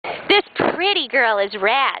This pretty girl is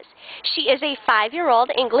Razz. She is a 5-year-old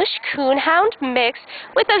English Coonhound mix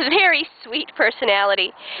with a very sweet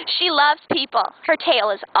personality. She loves people. Her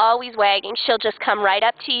tail is always wagging. She'll just come right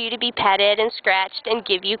up to you to be petted and scratched and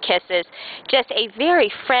give you kisses. Just a very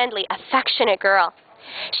friendly, affectionate girl.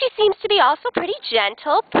 She seems to be also pretty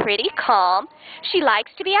gentle, pretty calm. She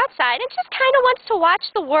likes to be outside and just kind of wants to watch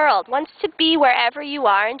the world, wants to be wherever you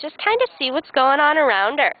are and just kind of see what's going on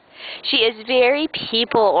around her. She is very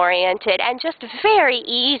people-oriented and just very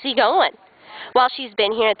easygoing. While she's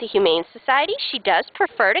been here at the Humane Society, she does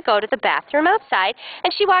prefer to go to the bathroom outside,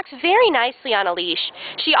 and she walks very nicely on a leash.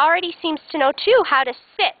 She already seems to know, too, how to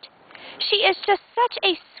sit. She is just such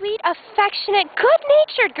a sweet, affectionate,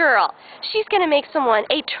 good-natured girl. She's going to make someone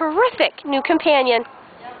a terrific new companion.